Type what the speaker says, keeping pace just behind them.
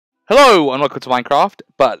Hello and welcome to Minecraft,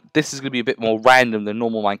 but this is going to be a bit more random than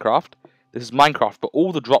normal Minecraft. This is Minecraft, but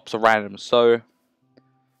all the drops are random, so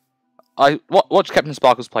I watched Captain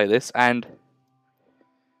Sparkles play this, and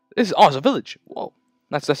this is it's a village. Whoa,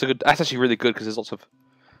 that's actually really good because there's lots of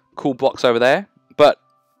cool blocks over there. But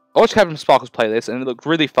I watched Captain Sparkles play this, and it looked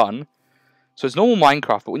really fun. So it's normal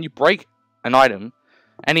Minecraft, but when you break an item,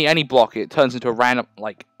 any block, it turns into a random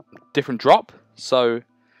different drop. So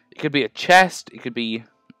it could be a chest, it could be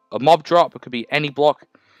a mob drop, it could be any block.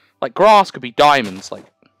 Like grass could be diamonds,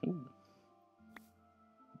 ooh.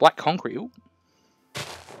 Black concrete, ooh.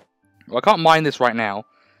 Well, I can't mine this right now,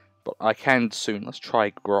 but I can soon. Let's try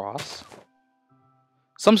grass.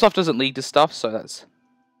 Some stuff doesn't lead to stuff, so that's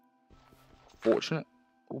fortunate.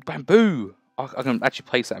 Ooh, bamboo! I can actually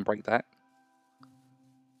place that and break that.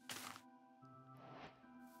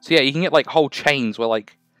 So yeah, you can get whole chains where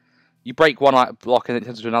you break one block and it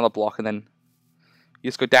turns into another block, and then you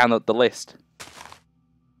just go down the list.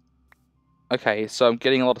 Okay, so I'm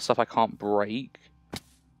getting a lot of stuff I can't break.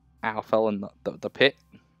 Ow, I fell in the pit.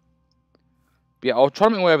 But yeah, I'll try to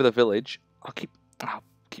make my way over the village. I'll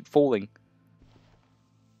keep falling.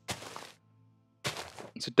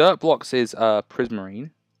 So dirt blocks is prismarine.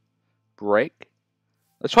 Brick.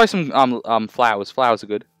 Let's try some flowers. Flowers are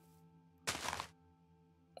good.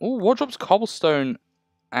 Oh, what drops cobblestone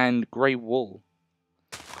and grey wool?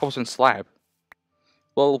 Cobblestone slab.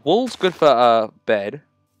 Well, wool's good for bed.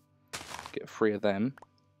 Get 3 of them.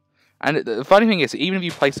 And the funny thing is, even if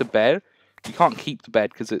you place a bed, you can't keep the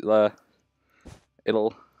bed because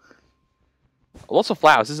it'll. Lots of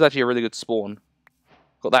flowers. This is actually a really good spawn.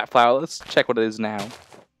 Got that flower. Let's check what it is now.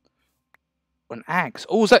 An axe.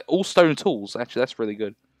 Oh, is that all stone tools? Actually, that's really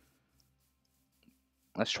good.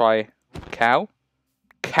 Let's try cow.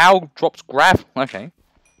 Cow drops gravel. Okay.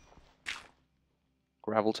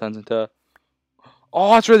 Gravel turns into.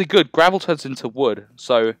 Oh, that's really good. Gravel turns into wood.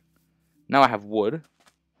 So now I have wood.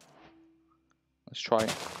 Let's try.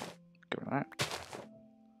 Go with that.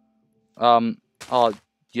 Oh,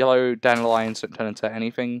 yellow dandelions don't turn into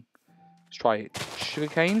anything. Let's try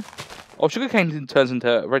sugarcane. Oh, sugarcane turns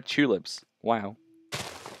into red tulips. Wow.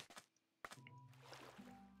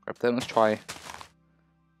 Grab them. Let's try.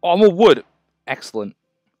 Oh, more wood. Excellent.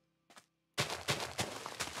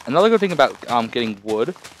 Another good thing about getting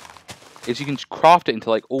wood is you can craft it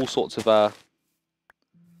into all sorts of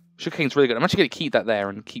sugarcane's really good. I'm actually going to keep that there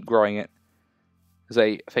and keep growing it as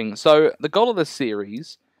a thing. So the goal of this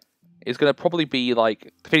series is going to probably be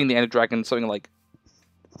defeating the Ender Dragon, something like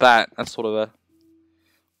that. That's sort of a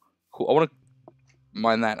cool. I want to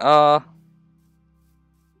mine that.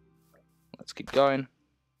 Let's keep going.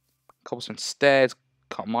 Cobblestone stairs.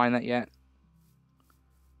 Can't mine that yet.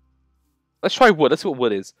 Let's try wood. Let's see what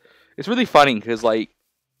wood is. It's really funny because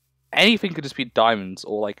anything could just be diamonds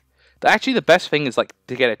or actually the best thing is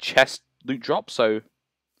to get a chest loot drop. So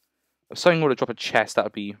if something were to drop a chest, that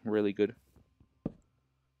would be really good.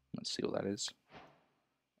 Let's see what that is.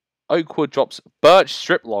 Oak wood drops birch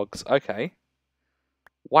strip logs. Okay.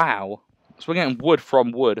 Wow. So we're getting wood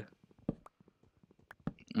from wood.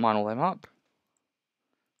 Mine all them up.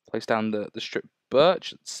 Place down the strip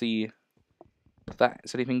birch. Let's see if that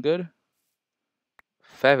is anything good.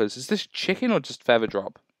 Feathers. Is this chicken or just feather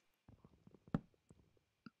drop?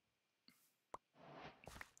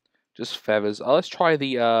 Just feathers. Oh, let's try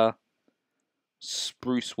the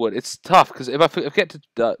spruce wood. It's tough because if I forget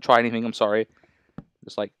to try anything, I'm sorry.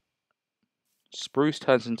 It's spruce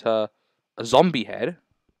turns into a zombie head.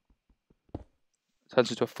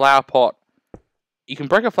 Turns into a flower pot. You can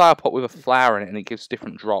break a flower pot with a flower in it, and it gives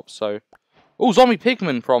different drops. So, oh, zombie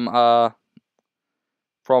pigman from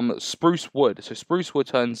spruce wood. So spruce wood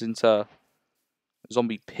turns into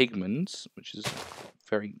zombie pigments, which is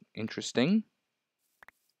very interesting.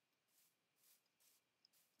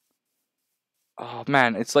 Oh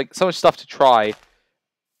man, it's so much stuff to try.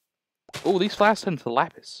 Oh, these flowers turn into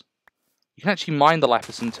lapis. You can actually mine the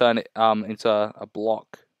lapis and turn it into a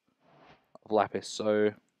block of lapis.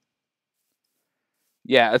 So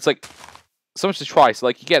yeah, it's so much to try. So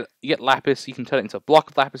you get lapis, you can turn it into a block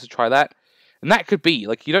of lapis to try that. And that could be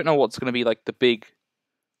you don't know what's going to be the big.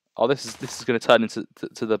 Oh, this is going to turn into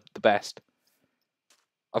the best.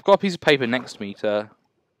 I've got a piece of paper next to me to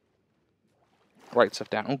write stuff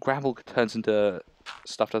down. Oh, gravel turns into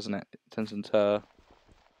stuff, doesn't it? It turns into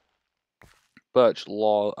birch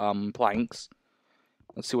planks.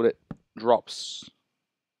 Let's see what it drops.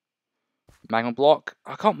 Magma block.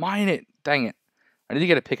 I can't mine it. Dang it! I need to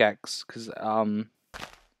get a pickaxe because was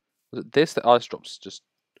it this that ice drops just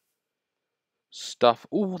stuff.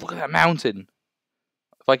 Oh, look at that mountain.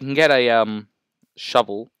 If I can get a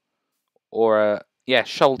shovel or a yeah,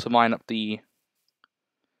 shovel to mine up the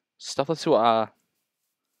stuff. Let's see what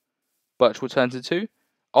birchwood turns into.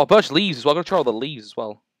 Oh, birch leaves as well. I gotta try all the leaves as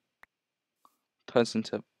well. Turns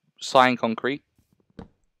into cyan concrete.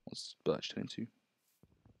 What's birch turn into?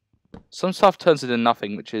 Some stuff turns into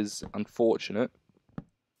nothing, which is unfortunate.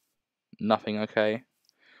 Nothing, okay.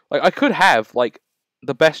 Like, I could have, like,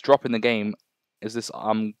 the best drop in the game is this,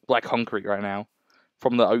 black concrete right now.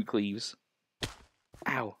 From the oak leaves.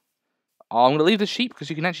 Ow. Oh, I'm gonna leave the sheep, because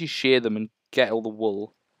you can actually shear them and get all the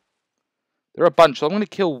wool. There are a bunch, so I'm gonna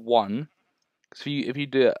kill one. Because if you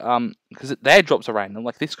do it, because their drops are random.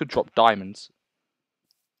 Like, this could drop diamonds.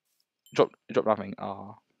 Drop nothing.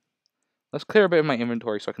 Ah. Let's clear a bit of my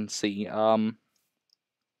inventory so I can see.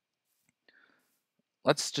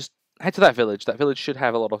 Let's just head to that village. That village should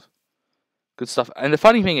have a lot of good stuff. And the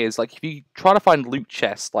funny thing is, like, if you try to find loot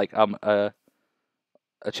chests, like a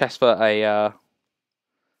chest for a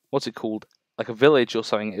what's it called? Like a village or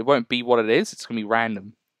something, it won't be what it is. It's gonna be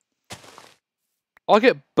random. I'll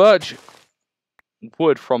get birch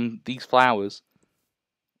wood from these flowers,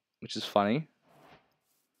 which is funny.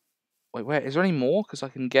 Wait, where is there any more? Because I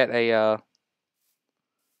can get a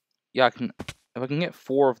yeah, I can. If I can get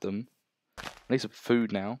 4 of them, I need some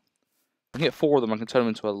food now. If I can get 4 of them, I can turn them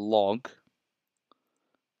into a log,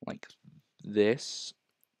 like this,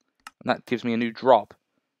 and that gives me a new drop.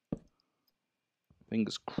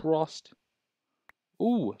 Fingers crossed.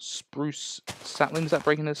 Ooh, spruce sapling. Is that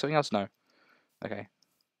breaking into something else? No. Okay.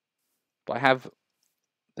 But I have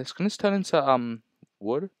this. Can this turn into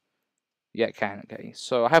wood? Yeah, it can. Okay.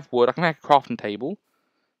 So I have wood. I can make a crafting table.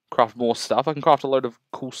 Craft more stuff. I can craft a load of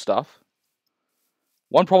cool stuff.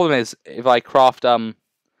 One problem is if I craft a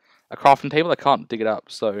crafting table, I can't dig it up.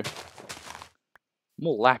 So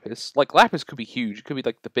more lapis. Like lapis could be huge. It could be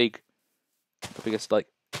like the biggest like.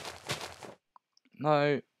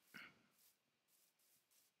 No.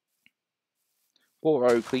 What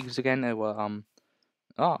were oak leaves again? They were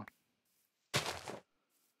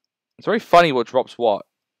It's very funny what drops what.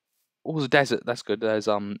 Oh, there's a desert. That's good. There's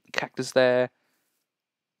cactus there.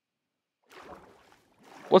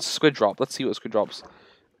 What's a squid drop? Let's see what squid drops.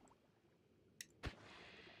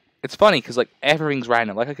 It's funny because like everything's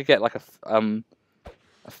random. Like I could get like a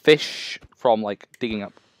fish from like digging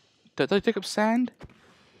up. Did I dig up sand?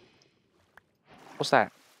 What's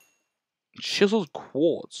that? Chiseled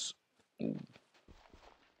quartz. Ooh.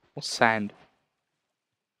 What's sand?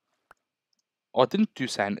 Oh, I didn't do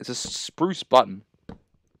sand. It's a spruce button.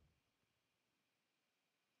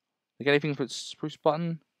 You get anything for spruce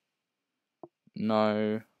button?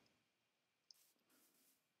 No.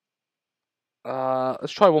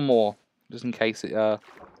 Let's try one more, just in case it.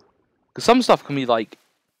 Because some stuff can be like,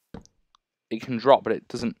 it can drop, but it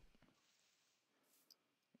doesn't.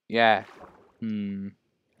 Yeah. Well,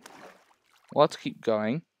 let's keep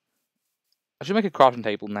going. I should make a crafting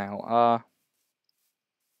table now.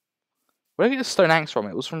 Where did I get the stone axe from?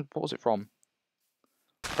 It was from, what was it from?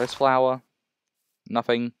 Press flower.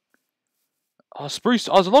 Nothing. Oh, spruce.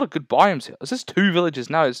 Oh, there's a lot of good biomes here. Is this 2 villages?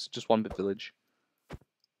 No, it's just 1 big village.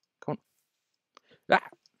 Come on. Ah.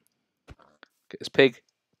 Get this pig.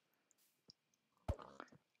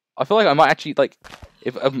 I feel like I might actually, like,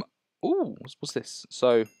 if, ooh, what's this?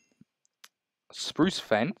 So, spruce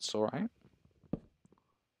fence, alright.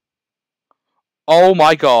 Oh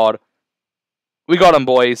my god. We got him,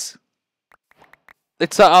 boys.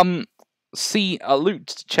 It's a, a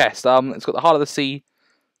loot chest. It's got the heart of the sea.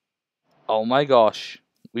 Oh my gosh.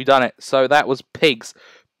 We done it. So that was pigs.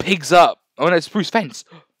 Pigs up. Oh no, spruce fence.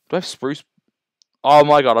 Do I have spruce? Oh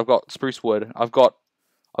my god, I've got spruce wood. I've got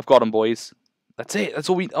them, boys. That's it. That's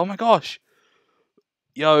all we... Oh my gosh.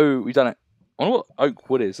 Yo, we done it. I wonder what oak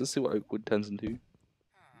wood is. Let's see what oak wood turns into.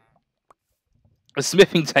 A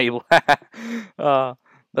smithing table.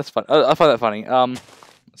 That's fun. I find that funny. Let's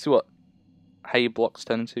see what hay blocks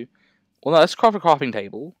turn into. Well, no, let's craft a crafting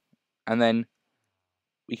table. And then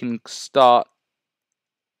we can start...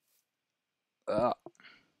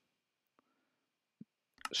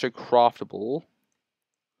 show craftable.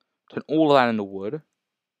 Turn all of that into wood.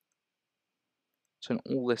 Turn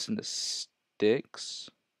all this into sticks.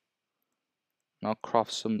 And I'll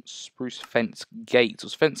craft some spruce fence gates. It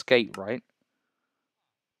was fence gate, right?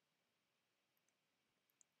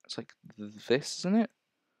 It's like this, isn't it?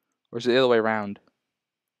 Or is it the other way around?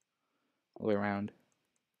 The way around.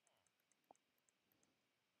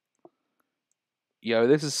 Yo,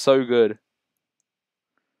 this is so good.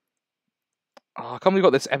 Oh, I can't believe we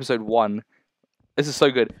got this episode 1. This is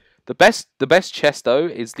so good. The best chest though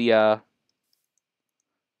is the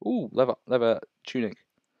ooh, leather tunic.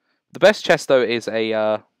 The best chest though is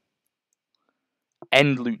a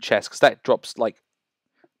end loot chest because that drops like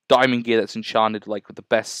diamond gear that's enchanted, like, with the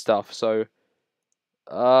best stuff. So,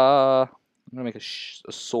 I'm gonna make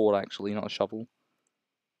a sword, actually, not a shovel.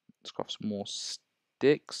 Let's craft some more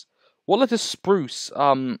sticks. What letter spruce?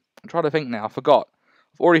 I'm trying to think now. I forgot.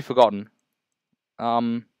 I've already forgotten.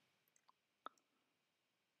 What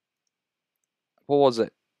was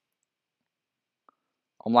it?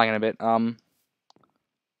 I'm lagging a bit.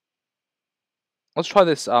 Let's try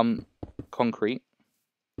this, concrete.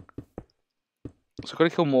 So I've got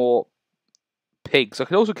to kill more pigs. I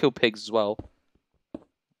could also kill pigs as well.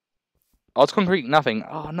 Oh, it's concrete, nothing.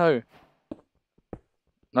 Oh, no.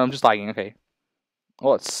 No, I'm just lagging, okay.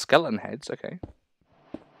 Oh, it's skeleton heads, okay.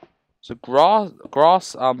 So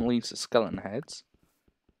grass leads to skeleton heads.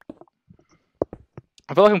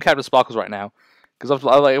 I feel like I'm Captain Sparkles right now. Because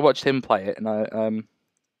I watched him play it, and I,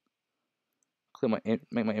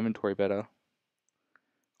 make my inventory better.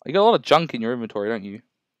 You got a lot of junk in your inventory, don't you?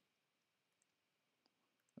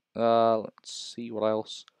 Let's see what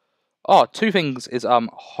else. Oh, two things is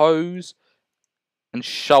hose and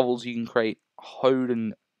shovels. You can create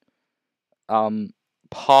hose and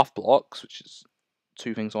path blocks, which is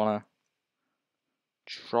two things I wanna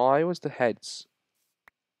try. Where's the heads?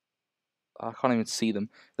 I can't even see them.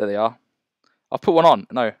 There they are. I've put one on.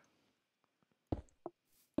 No.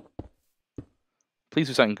 Please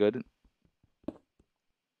do something good.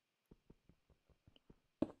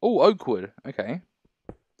 Oh, oak wood. Okay.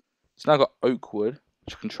 So now I've got oak wood,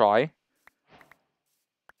 which I can try.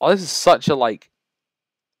 Oh, this is such a, like,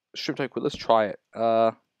 stripped oak wood. Let's try it.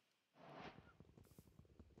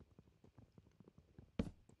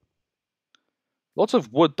 Lots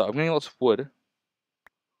of wood, though. I'm getting lots of wood.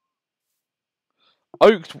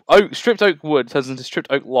 Stripped oak wood turns into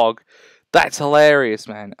stripped oak log. That's hilarious,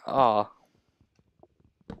 man. Ah.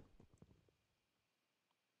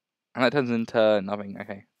 And that turns into nothing.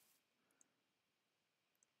 Okay.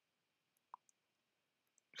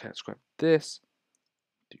 Okay, let's grab this.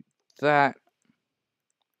 Do that.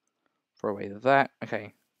 Throw away that.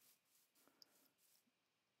 Okay.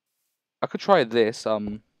 I could try this.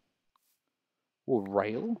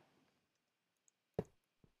 Rail.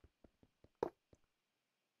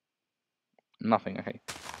 Nothing. Okay.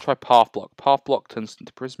 Try path block. Path block turns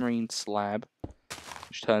into prismarine slab,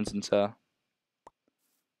 which turns into a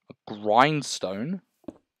grindstone.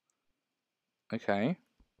 Okay.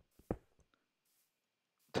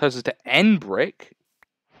 Turns into end brick.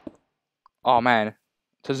 Oh man.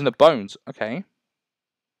 Turns into bones. Okay.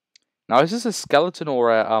 Now is this a skeleton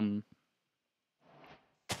or a I'm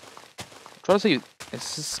trying to see, is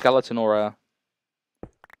this a skeleton or a...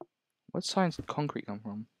 Where's science concrete come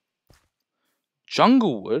from?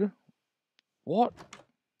 Jungle wood? What?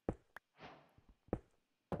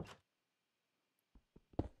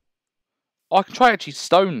 Oh, I can try actually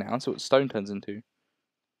stone now, and see what stone turns into.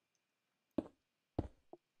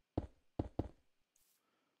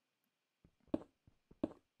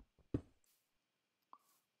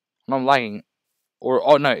 And I'm lagging. Or,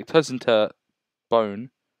 oh no, it turns into bone.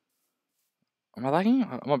 Am I lagging?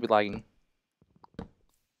 I might be lagging.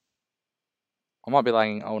 I might be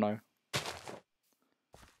lagging. Oh no.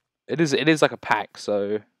 It is like a pack,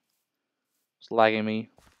 so it's lagging me.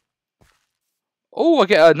 Oh, I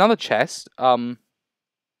get another chest. Oh.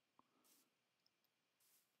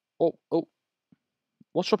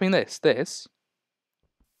 What's dropping this? This?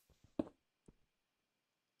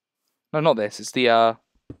 No, not this. It's the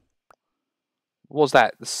what was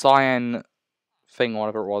that? The cyan thing,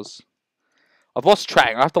 whatever it was. I've lost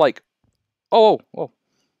track. I have to like oh.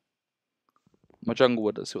 My jungle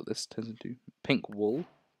wood, let's see what this turns into. Pink wool.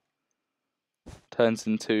 Turns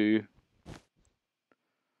into...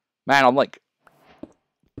 Man, I'm like...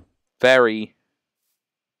 Very...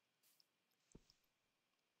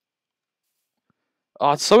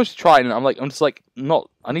 Oh, it's so much to try, and I'm just like, not...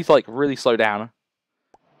 I need to like really slow down.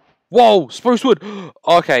 Whoa! Spruce wood!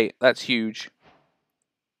 Okay, that's huge.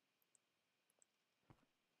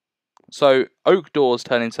 So, oak doors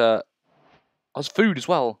turn into... Oh, there's food as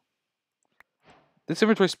well. This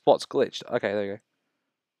inventory spot's glitched. Okay, there you go.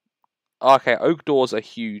 Okay, oak doors are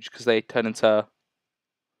huge because they turn into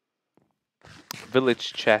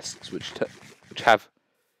village chests, which have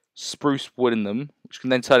spruce wood in them, which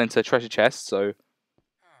can then turn into treasure chests. So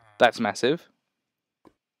that's massive.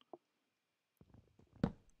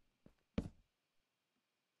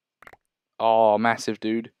 Oh, massive,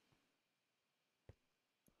 dude.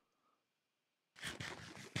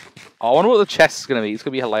 Oh, I wonder what the chest is gonna be. It's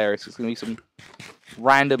gonna be hilarious. It's gonna be some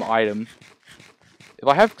random item. If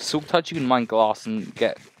I have silk touch, you can mine glass and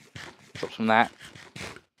get drops from that.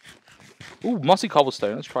 Ooh, mossy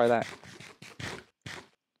cobblestone. Let's try that.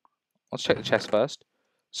 Let's check the chest first.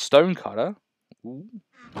 Stone cutter. Ooh.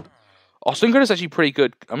 Oh, stone cutter is actually pretty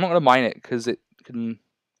good. I'm not gonna mine it because it can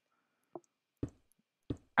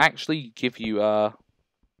actually give you I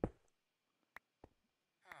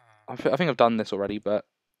think I've done this already, but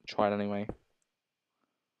try it anyway.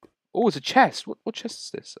 Oh, it's a chest. What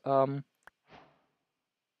chest is this?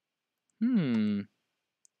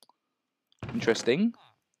 Interesting.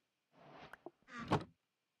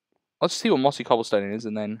 Let's see what mossy cobblestone is,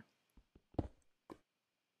 and then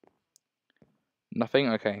nothing.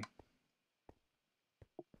 Okay.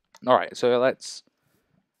 All right. So let's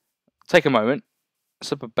take a moment.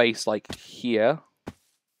 Set up a base like here.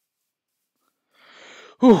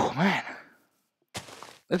 Oh man,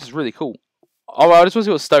 this is really cool. Oh, I just want to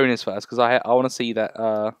see what stone is first because I want to see that.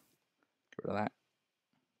 Get rid of that.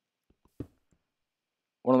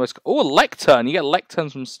 One of the most. Oh, a lectern. You get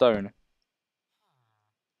lecterns from stone.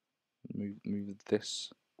 Move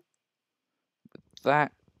this.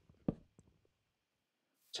 That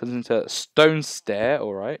turns into a stone stair.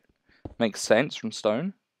 All right, makes sense from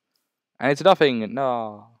stone. And it's nothing.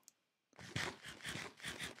 No.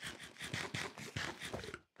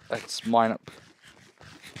 Let's mine up.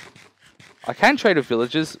 I can trade with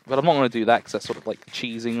villagers, but I'm not going to do that because that's sort of like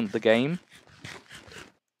cheesing the game.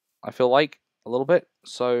 I feel like a little bit.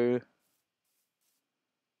 So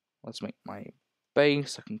let's make my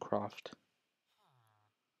base. I can craft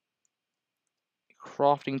a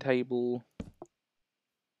crafting table.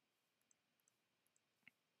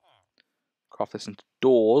 Craft this into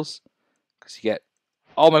doors because you get.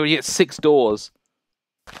 Oh my god, you get 6 doors.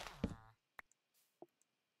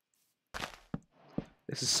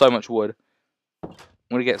 This is so much wood. I'm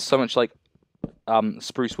gonna get so much like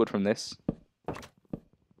spruce wood from this.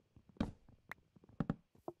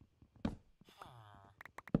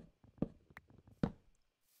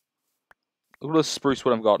 Look at the spruce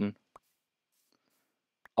wood I've gotten.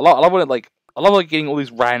 I love when it I love getting all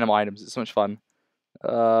these random items. It's so much fun.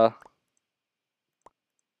 There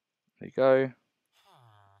you go.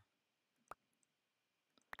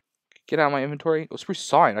 Get out of my inventory. Oh, spruce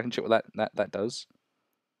sign. I can check what that does.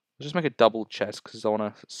 Let's just make a double chest because I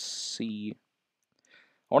want to see.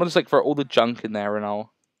 I want to just like throw all the junk in there and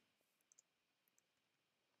I'll.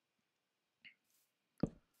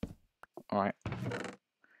 All right.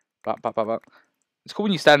 It's cool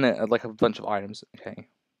when you stand there at like a bunch of items. Okay.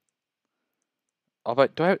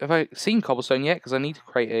 Have I seen cobblestone yet? Because I need to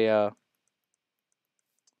create a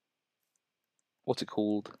what's it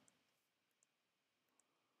called?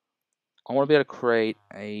 I want to be able to create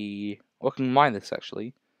a. Well, I can mine this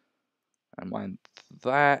actually, and mine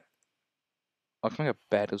that. I can make a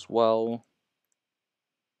bed as well.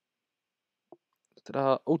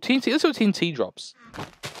 Oh, TNT. Let's see what TNT drops.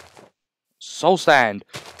 Soul sand.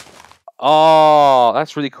 Oh,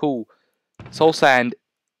 that's really cool. Soul sand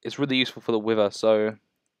is really useful for the wither. So,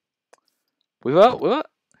 wither.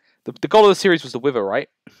 The goal of the series was the wither, right?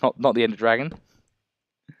 Not the Ender Dragon.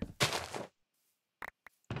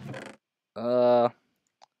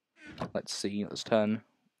 Let's see. Let's turn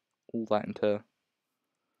all that into.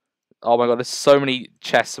 Oh my god, there's so many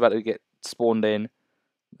chests about to get spawned in.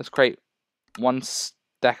 Let's create one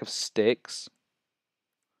stack of sticks.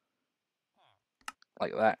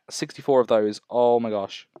 Like that. 64 of those. Oh my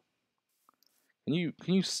gosh. Can you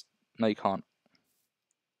no, you can't.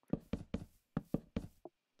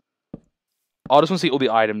 I just want to see all the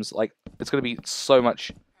items. Like, it's going to be so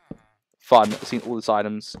much fun seeing all these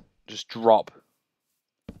items just drop.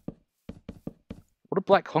 What did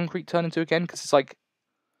black concrete turn into again? Because it's like,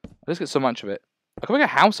 I just get so much of it. I can make a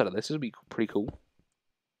house out of this. This would be pretty cool.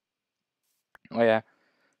 Oh yeah.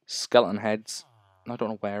 Skeleton heads. I don't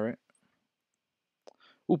want to wear it.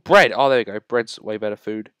 Oh, bread. Oh, there we go. Bread's way better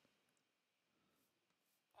food.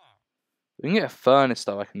 We can get a furnace,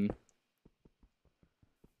 though. I can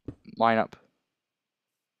mine up.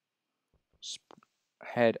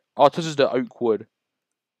 Head. Oh, it touches the oak wood.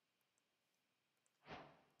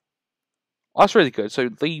 Oh, that's really good. So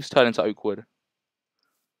these turn into oak wood.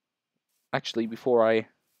 Actually, before I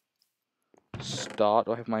start,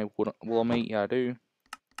 do I have my wool on me? Yeah, I do.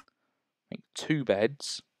 Make 2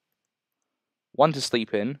 beds. 1 to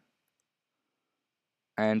sleep in.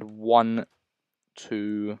 And 1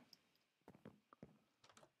 to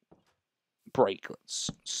break. Let's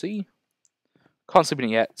see. Can't sleep in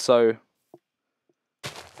it yet, so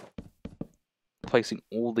placing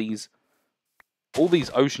all these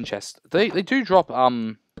ocean chests. They do drop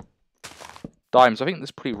diamonds. I think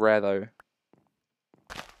that's pretty rare though.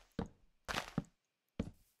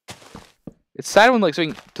 It's sad when like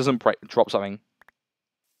something doesn't drop something.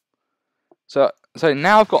 So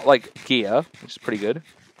now I've got like gear, which is pretty good.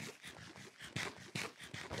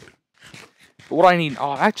 But what I need...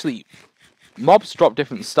 Oh, actually, mobs drop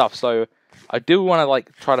different stuff, so I do want to,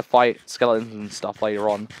 like, try to fight skeletons and stuff later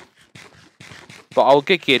on. But I'll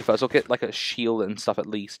get geared first. I'll get, like, a shield and stuff at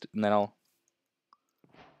least, and then I'll...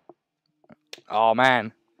 Oh,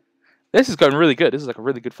 man. This is going really good. This is, like, a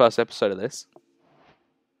really good first episode of this.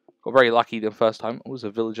 Got very lucky the first time. Oh, there's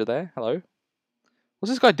a villager there. Hello. What's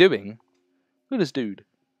this guy doing? Look at this dude.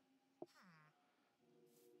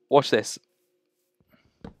 Watch this.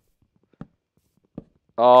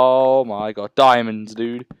 Oh my god. Diamonds,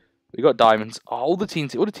 dude. We got diamonds. Oh, all the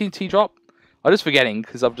TNT. What did TNT drop? I'm just forgetting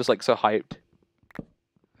because I'm just like so hyped.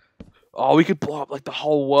 Oh, we could blow up like the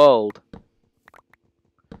whole world.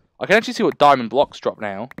 I can actually see what diamond blocks drop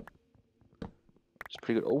now. It's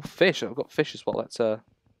pretty good. Oh, fish. I've got fish as well. That's Oh,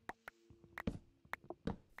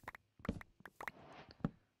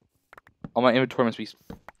 my inventory must be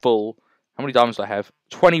full. How many diamonds do I have?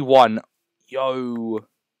 21. Yo.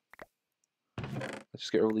 Let's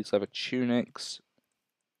just get rid of these leather tunics.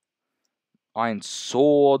 Iron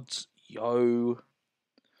swords. Yo.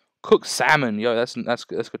 Cooked salmon. Yo, that's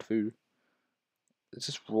good food. Is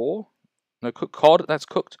this raw? No, cooked cod. That's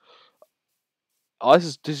cooked. Oh, this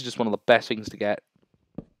is just one of the best things to get.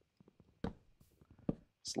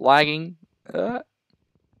 It's lagging.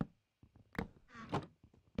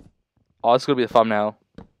 Oh, this is gonna be the thumbnail.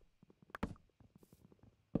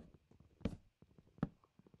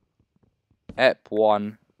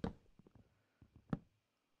 Ep1.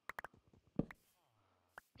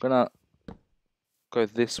 Gonna go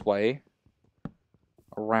this way.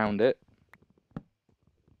 Around it.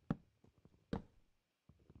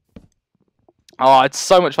 Oh, it's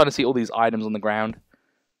so much fun to see all these items on the ground.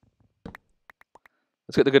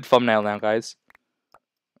 Let's get the good thumbnail now, guys.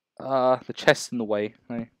 The chest's in the way.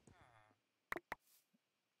 No.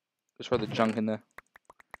 Just throw the junk in there.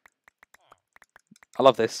 I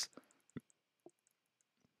love this.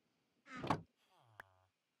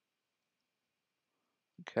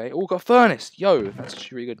 Okay. Oh, got a furnace. Yo, that's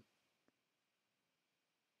actually really good.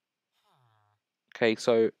 Okay,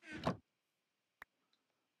 so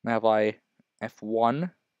now have I F1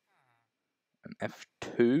 and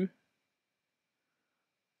F2.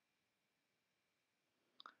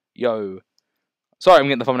 Yo. Sorry, I'm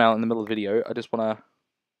getting the thumbnail in the middle of the video. I just wanna...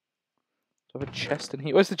 Do I have a chest in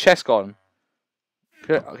here? Where's the chest gone?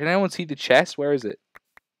 Can anyone see the chest? Where is it?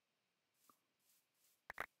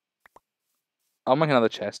 I'll make another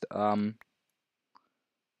chest. I'll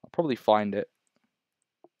probably find it.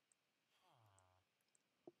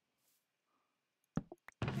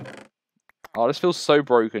 Oh, this feels so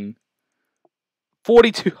broken.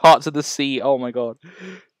 42 Hearts of the Sea. Oh my god.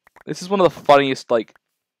 This is one of the funniest, like,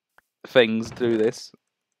 things to do this.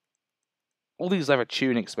 All these leather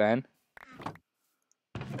tunics, man.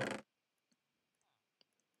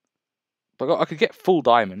 But I could get full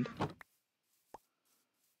diamond.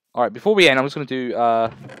 Alright, before we end, I'm just going to do,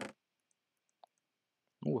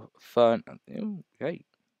 ooh, fern. Okay.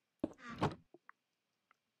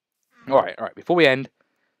 Alright, before we end,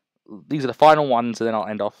 these are the final ones, and then I'll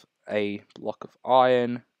end off a block of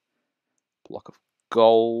iron, block of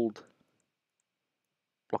gold,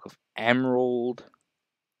 block of emerald,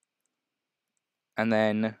 and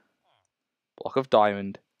then block of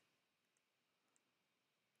diamond.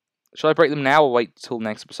 Should I break them now or wait till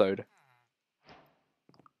next episode?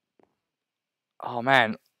 Oh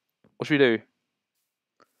man, what should we do?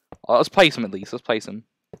 Oh, let's place them at least. Let's place them.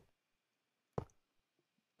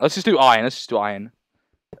 Let's just do iron. Let's just do iron.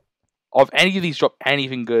 Oh, if any of these drop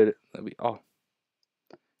anything good, oh,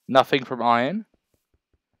 nothing from iron.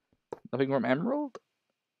 Nothing from emerald.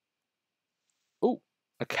 Oh,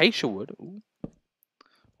 acacia wood.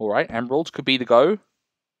 All right, emeralds could be the go.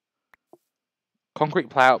 Concrete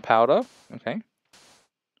powder. Okay.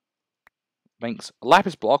 Makes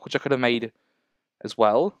lapis block, which I could have made as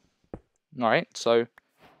well. Alright, so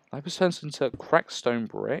lapis turns into cracked stone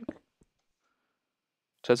brick.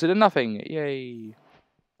 Turns into nothing. Yay.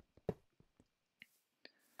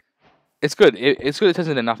 It's good. It's good it turns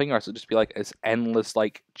into nothing, or else it'll just be like this endless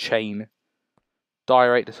like chain.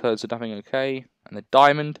 Diorite turns into nothing, okay. And the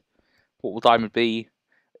diamond. What will diamond be?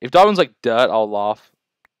 If diamond's like dirt, I'll laugh.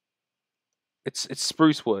 It's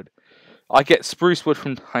spruce wood. I get spruce wood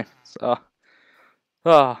from diamonds.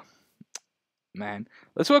 Man.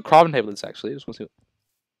 Let's see what crafting table is actually. I just want to see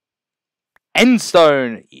what...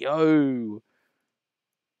 Endstone! Yo!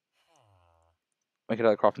 Make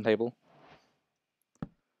another crafting table.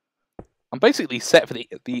 I'm basically set for the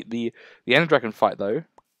Ender Dragon fight though.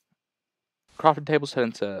 Crafting tables turn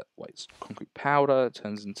into concrete powder,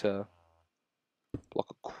 turns into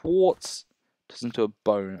block of quartz, turns into a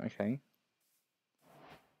bone, okay.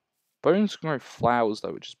 Bones can grow flowers,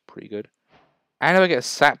 though, which is pretty good. And if I get a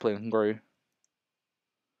sapling, I can grow...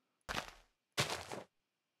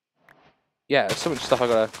 Yeah, there's so much stuff I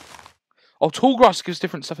gotta... Oh, tall grass gives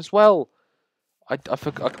different stuff as well! I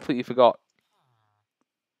completely forgot.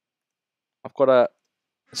 I've got a...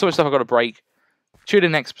 So much stuff I've got to break. Tune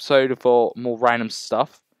in next episode for more random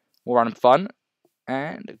stuff. More random fun.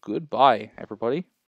 And goodbye, everybody.